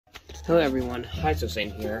Hello everyone,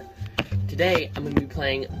 HiSosane here. Today I'm going to be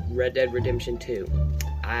playing Red Dead Redemption 2.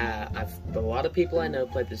 A lot of people I know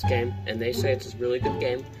played this game, and they say it's a really good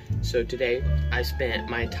game. So today I spent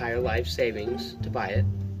my entire life savings to buy it,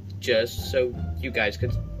 just so you guys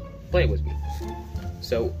could play with me.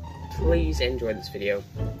 So please enjoy this video,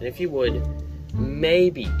 and if you would,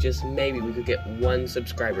 maybe, just maybe, we could get 1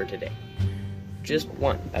 subscriber today. Just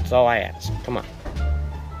 1, that's all I ask. Come on.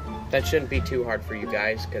 That shouldn't be too hard for you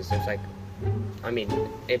guys, because there's like, I mean,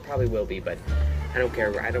 it probably will be, but I don't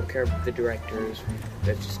care. I don't care if the directors.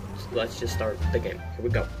 Let's just start the game. Here we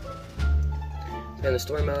go. So in the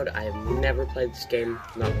story mode, I have never played this game,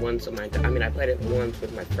 not once in my time. I mean, I played it once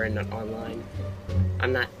with my friend, not online.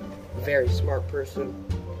 I'm not a very smart person.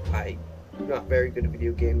 I'm not very good at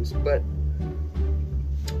video games, but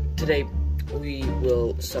today we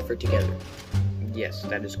will suffer together. Yes,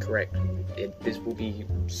 that is correct. This will be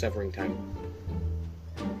suffering time.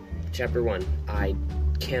 Chapter 1. I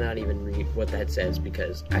cannot even read what that says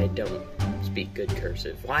because I don't speak good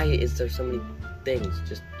cursive. Why is there so many things?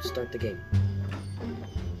 Just start the game.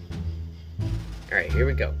 Alright, here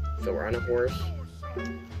we go. So we're on a horse.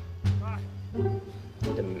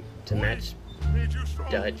 To match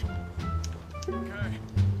Dutch.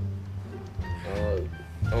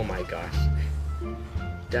 Oh my gosh.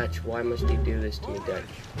 Dutch, why must you do this to me, Dutch?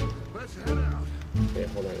 Wait,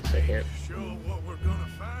 hold on a second.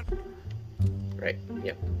 Right,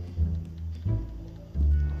 yep.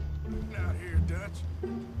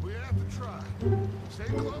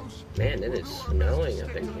 Man, it is snowing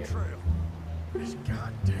up in here. This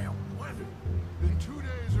goddamn weather. In 2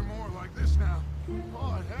 days or more like this now.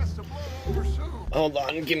 Oh, it has to blow over soon. Hold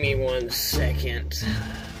on, give me 1 second.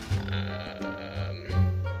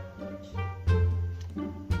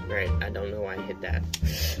 Right, I don't know why I hit that.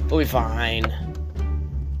 We'll be fine.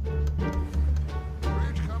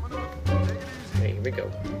 Okay, here we go.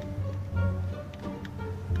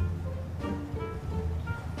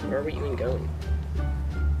 Where are we even going?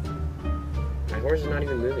 My horse is not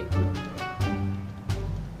even moving.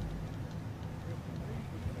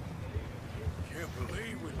 Can't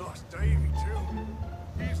believe we lost Davy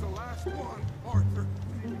too. He's the last one, Arthur.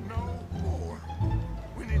 No more.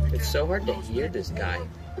 We need to It's so hard to hear this guy.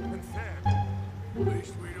 And Thad. At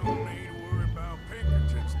least we don't need to worry about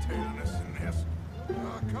Pinkertons tailing us in this. A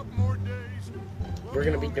couple more days. We're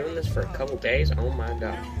gonna be doing this for a couple days? Oh my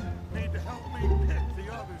gosh. You need to help me pick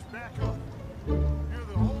the others back up. You're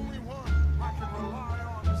the only one I can rely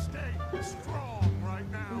on to stay strong right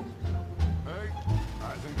now. Hey,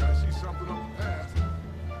 I think I see something up the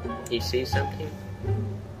path. You see something?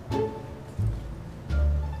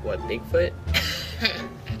 What, Bigfoot?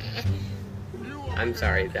 I'm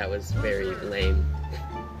sorry, that was very lame.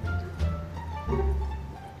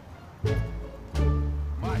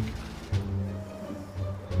 Mike.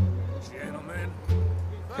 Gentlemen.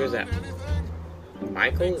 Who's that?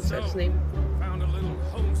 Michael? Is that his name? Found a little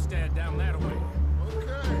homestead down that way.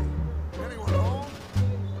 Okay. Anyone home?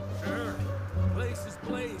 Sure. Place is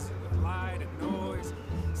blazing with light and noise.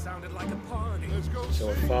 Sounded like a party. Let's go. So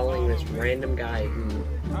we're following this random guy who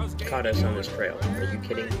caught us on this trail. Are you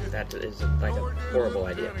kidding? That is like a horrible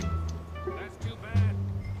idea. That's too bad.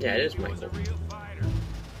 Yeah, it is He was Michael. a real fighter.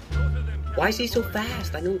 Both of them Why is he so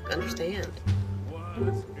fast? I don't understand.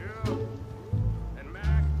 was. Yeah. And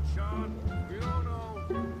Mac, Sean, We don't know.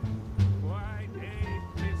 quite a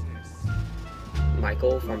business.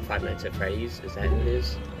 Michael from Five Nights at Freddy's? Is that who it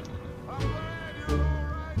is? I'm glad you're all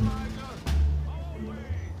right, Micah.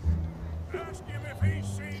 Ask him if he's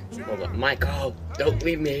seen John. Hold on. Michael! Don't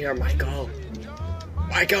leave me here, Michael!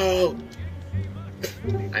 Michael!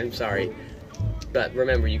 I'm sorry. But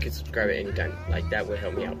remember, you can subscribe at any time. Like, that would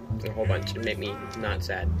help me out a whole bunch. It'd make me not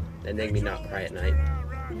sad. And make me not cry at night.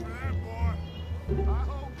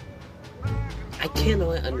 I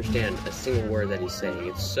cannot understand a single word that he's saying.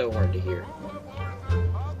 It's so hard to hear.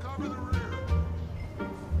 I'll come to the rear.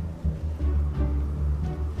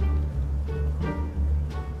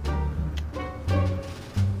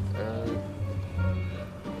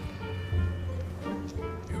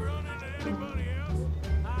 You run into anybody else?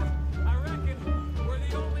 I reckon we're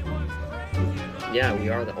the only ones crazy enough. Yeah, we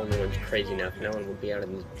are the only ones crazy enough. No one would be out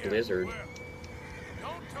in this blizzard.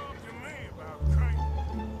 Don't talk to me about crazy.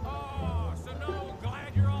 Oh, so no,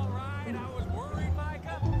 glad you're all right. I was worried,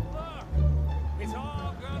 Micah. Look, it's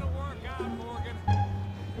all gonna work out, Morgan.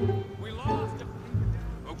 We lost him.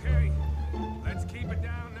 Okay, let's keep it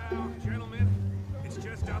down now, gentlemen. It's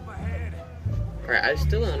just up ahead. Alright, I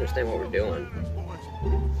still don't understand what we're doing. Boys,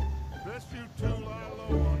 best you two lie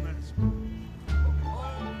low on this.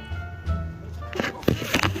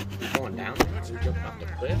 Going down there? Are we jumping off the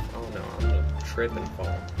cliff? Oh no, I'm gonna trip and fall.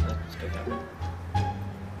 That's good happen.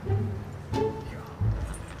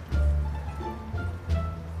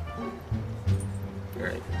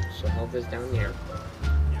 Alright, so health is down here.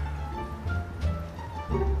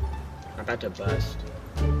 I'm about to bust.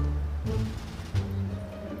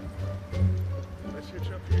 Let's hitch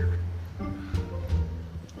up here.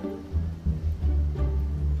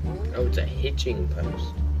 Oh, it's a hitching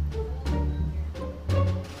post.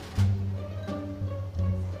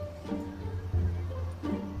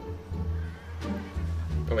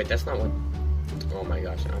 Oh wait, that's not what... Oh my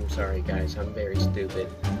gosh, I'm sorry guys, I'm very stupid.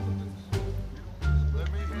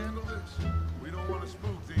 Let me handle this. We don't want to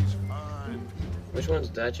spook these fine people. Which one's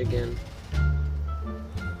Dutch again?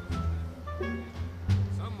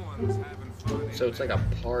 Someone's having fun. So it's like a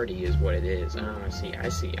party is what it is. Oh, I see. I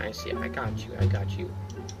got you.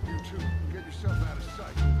 You two, get yourself out of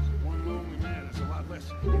sight. One lonely man is a lot less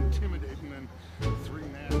intimidating than three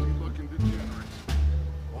nasty-looking degenerates.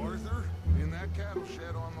 Arthur, in that cattle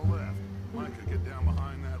shed on the left. Micah, get down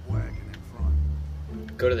behind that wagon in front.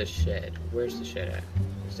 Go to the shed. Where's the shed at?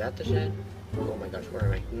 Is that the shed? Oh my gosh, where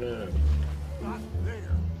am I? No. Not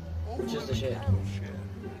there. Over Which is in the shed? cattle shed.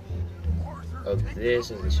 Arthur, Oh, take this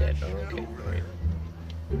the is the shed. Oh, shed okay. over Alright.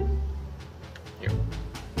 there. Here.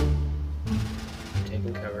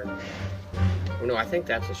 Taking cover. Oh no, I think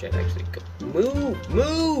that's the shed actually.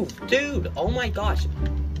 Move! Dude! Oh my gosh.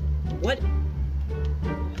 What?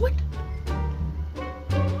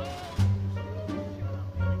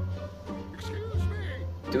 Excuse me.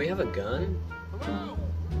 Do we have a gun? Hello.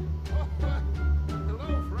 Oh,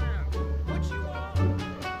 hello, friend. What you want?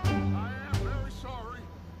 I am very sorry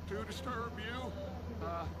to disturb you.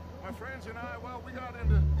 My friends and I, well, we got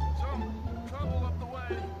into some trouble up the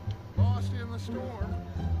way. Lost in the storm.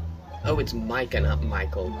 Oh, it's Micah, not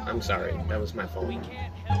Michael. I'm sorry. That was my fault. We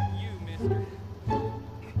can't help you, mister. I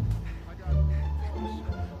got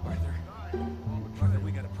Arthur,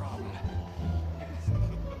 we got a problem.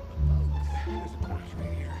 There's a corpse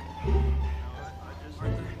right here.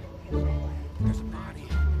 Arthur, there's a body in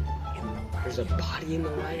the wagon. There's a body in the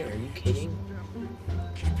wagon. Are you kidding?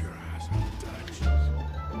 Keep your eyes on Dutch.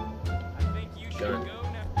 I think you should Gun. go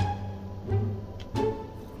now.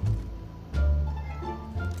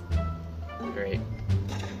 Great.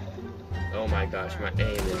 Oh my gosh, my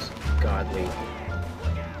aim is godly.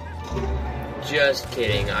 Just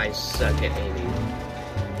kidding, I suck at aiming.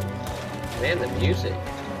 Man, the music.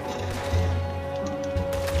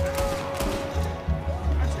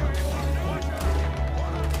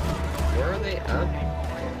 Where are they up?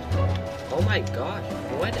 Oh my gosh,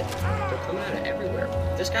 what? They're coming out of everywhere.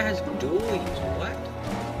 This guy has dualies, what?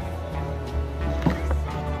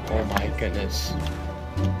 Oh my goodness.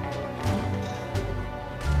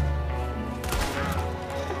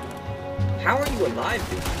 How are you alive,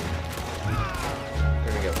 dude?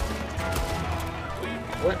 Here we go.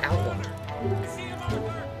 What outlaw?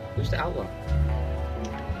 Who's the outlaw?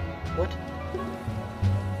 What?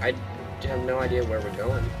 I have no idea where we're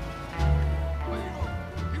going. He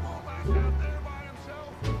won't last out there by himself.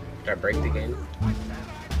 Did I break the game? I said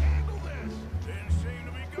I'd handle this. Didn't seem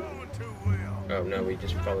to be going too well. Oh no, we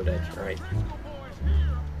just followed Edge. Alright. Driscoll boys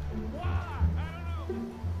here. Why? I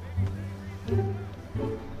don't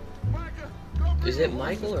know. Micah, go bring Is it the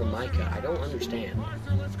Michael horses or to Micah? the I don't house. understand.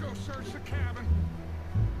 Arthur, let's go search the cabin.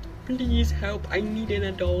 Please help, I need an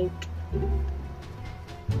adult.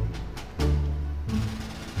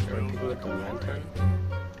 Are we picking up the lantern?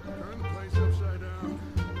 Turn the place upside down.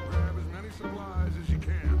 Grab as many supplies as you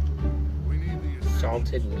can. We need the essentials.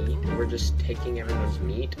 Salted meat? We're just taking everyone's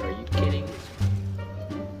meat? Are you kidding?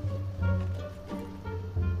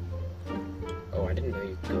 Oh, I didn't know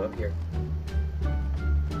you could go up here.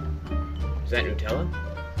 Is that Nutella?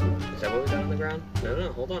 Is that what we got on the ground?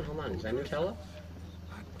 No, hold on. Is that Nutella?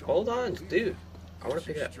 Hold on, dude. I want to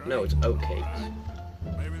pick it up. No, it's oat cakes.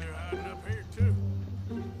 Maybe they're hiding up here too.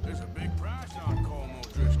 There's a big price on Colm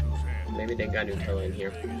O'Driscoll's head. Maybe they got Nutella in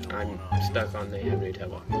here. I'm stuck on they have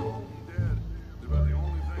Nutella. Colm dead is about the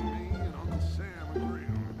only thing me and Uncle Sam agree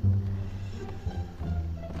on.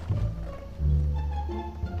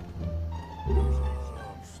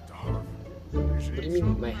 I'm starving. What do you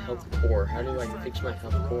mean my health core? How do I fix my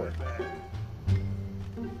health core?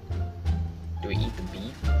 Do we eat the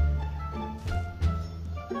beef?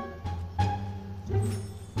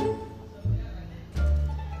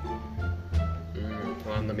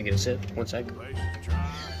 Hold on, let me get a sip. 1 sec.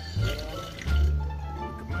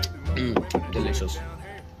 Delicious.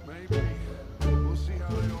 Maybe. We'll see how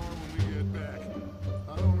they are when we get back.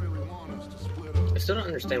 I don't really want us to split up. I still don't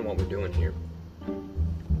understand what we're doing here.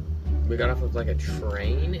 We got off of like a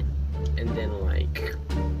train, and then like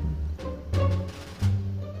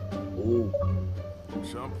Ooh, At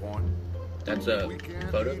some point. that's a We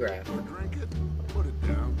can't photograph. eat or drink it. Put it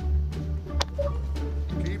down.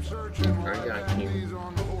 Keep searching while Alright, I guys, got can you- these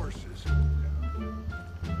on the horses.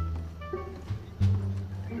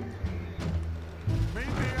 Meet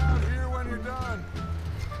me out here when you're done.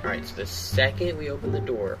 Alright, so the second we open the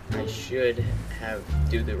door, I should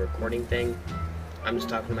do the recording thing. I'm just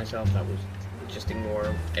talking to myself. That was just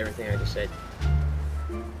ignore everything I just said.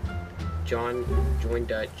 John, join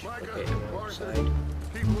Dutch. Okay, I'm outside.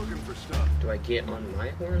 Keep looking for stuff. Do I get on my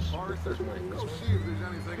horse? Arthur, Where's mine? go This one? see if there's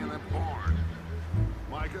anything in that barn.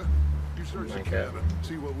 Micah, you search the Micah. cabin.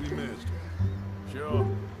 See what we missed. Sure.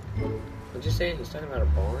 What'd you say? He's talking about a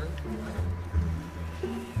barn?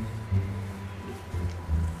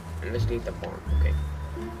 I must need the barn. Okay.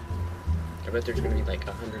 I bet there's gonna be like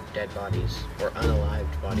 100 dead bodies or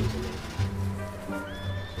unalived bodies in there.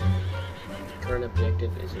 Current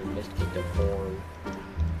objective is to investigate the barn.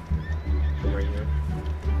 From right here.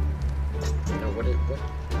 No,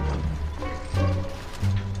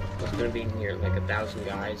 what's gonna be in here? Like 1,000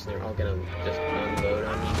 guys, and they're all gonna just unload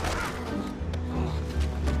on you.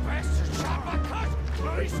 Bastard shot my cousin!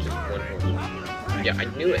 Or it's just one horse. Yeah, I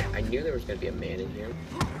knew it. I knew there was gonna be a man in here.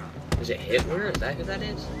 Is it Hitler? Is that who that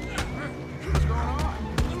is? What's going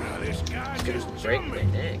on? Now this guy He's just gonna break my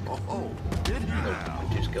neck. Oh, did he Nope, now?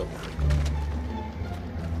 I just killed him.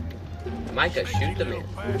 Micah, shoot the man.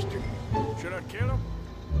 bastard. Should I kill him?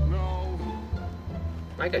 No,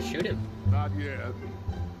 Micah, shoot him. not yet.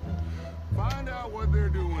 Find out what they're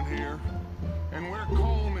doing here and where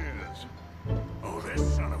Colm is. Oh,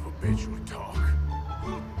 this son of a bitch will talk.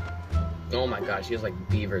 Oh my gosh, he has like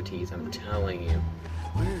beaver teeth, I'm telling you.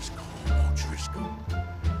 Where's Colm O'Driscoll?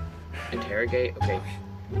 Interrogate? Okay.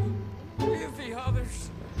 With the others.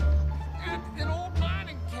 At an old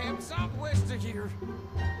mining camp southwest of here.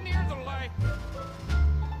 Near the lake.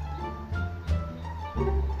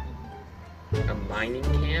 A mining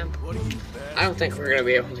camp? What are you, I don't think we're gonna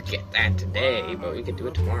be able to get that today, but we can do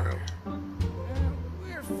it tomorrow.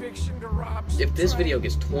 We're fixing to rob some If this train. video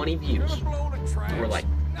gets 20 views, Gonna blow the tracks. or like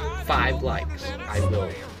No, I don't 5 know likes, more than that, I will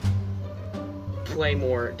swear. play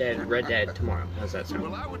more Red Dead tomorrow. How's that Well,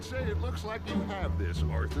 sound? I would say it looks like you have this,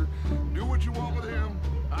 Arthur. Do what you want with him.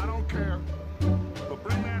 I don't care. But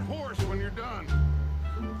bring that horse when you're done.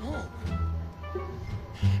 Oh,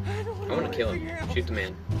 I wanna kill him. Shoot the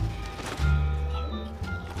man.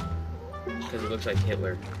 Because he looks like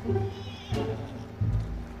Hitler.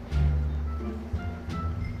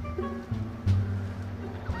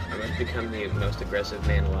 I must become the most aggressive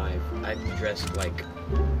man alive. I dressed like...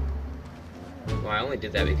 Well, I only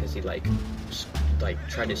did that because he like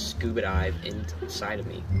tried to scuba dive inside of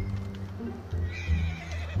me.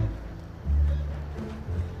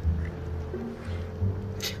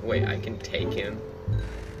 Wait, I can take him?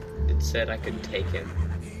 It said I could take him.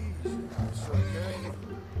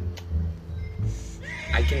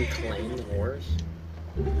 I can claim the horse?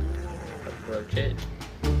 Approach it?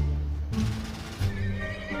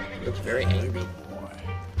 Looks very angry.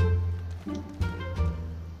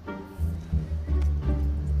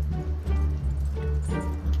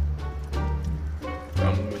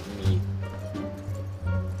 Come with me.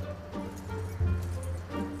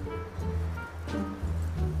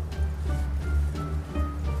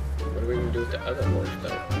 What are we gonna do with the other horse,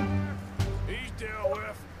 though? He's dealt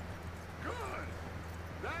with. good.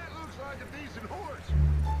 That looks like a decent horse.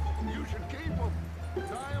 You should keep him.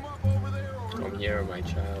 Tie him up over there or... Come here, my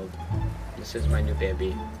child. This is my new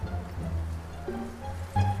baby.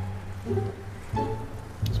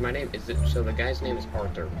 Is my name, so the guy's name is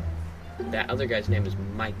Arthur. That other guy's name is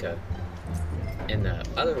Micah. And the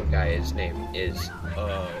other guy's name is,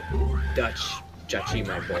 Dutchy,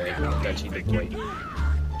 my boy. Dutchy the boy.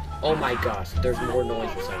 Oh my gosh, there's more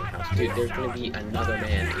noise inside the house. Dude, there's gonna be another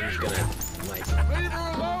man who's gonna, like, Leave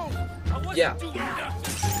her alone. yeah. Doing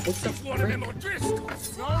nothing. What the One of them frick?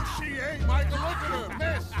 O'Driscolls. No, she ain't. Micah, look at her.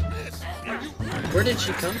 Miss. Are you... Where did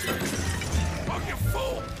she come from? Oh, you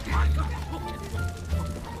fool!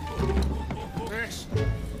 Miss.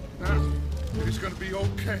 Now, it's gonna be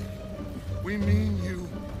okay. We mean you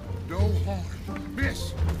no harm.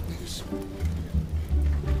 Miss. Miss.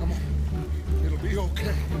 Come on. It'll be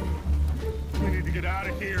okay. We need to get out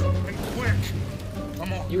of here and quick.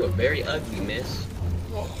 Come on. You are very ugly, miss.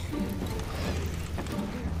 Oh,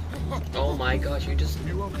 Oh my gosh, you just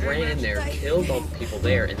You okay, ran in man? there, killed all the people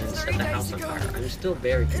there, and then set the house on fire. I'm still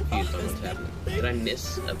very confused on what's happening. Did I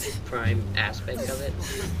miss a prime aspect of it?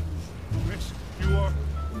 Miss, you are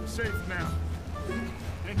safe now.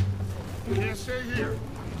 And you can't stay here.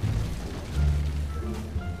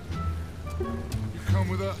 You come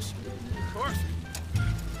with us. Arthur.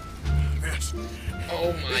 this.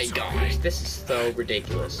 Oh my gosh, this is so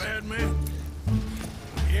ridiculous. Bad man.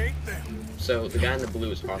 He ain't them. So the guy in the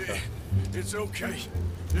blue is Arthur It's okay.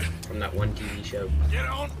 from that one TV show. Get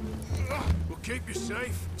on. We'll keep you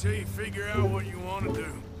safe until you figure out what you want to do.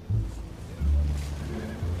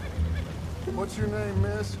 What's your name,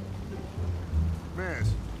 miss?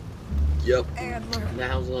 Miss. Yep. Adler. The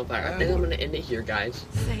house is on fire. I think I'm gonna end it here, guys.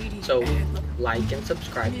 Sadie. So Adler. like and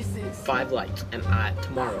subscribe. Mrs. 5 likes, and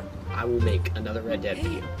tomorrow I will make another Red Dead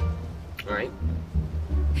video. All right.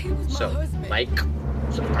 He was my So husband. like,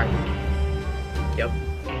 subscribe. Yep.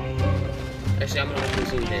 Actually, I'm gonna let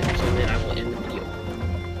this in then, so then I will end the video.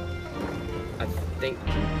 I think.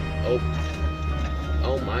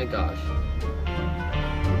 Oh my gosh.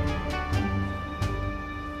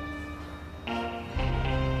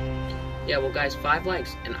 Yeah, well guys, 5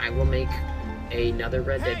 likes and I will make another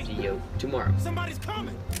Red Dead video tomorrow. Somebody's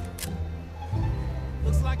coming.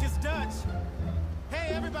 Looks like it's Dutch.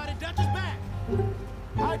 Hey, everybody, Dutch is back.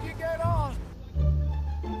 How'd you get on?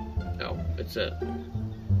 Oh, it's a...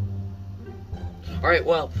 Alright,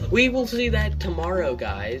 well, we will see that tomorrow,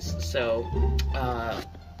 guys. So,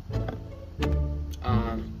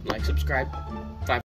 like, subscribe.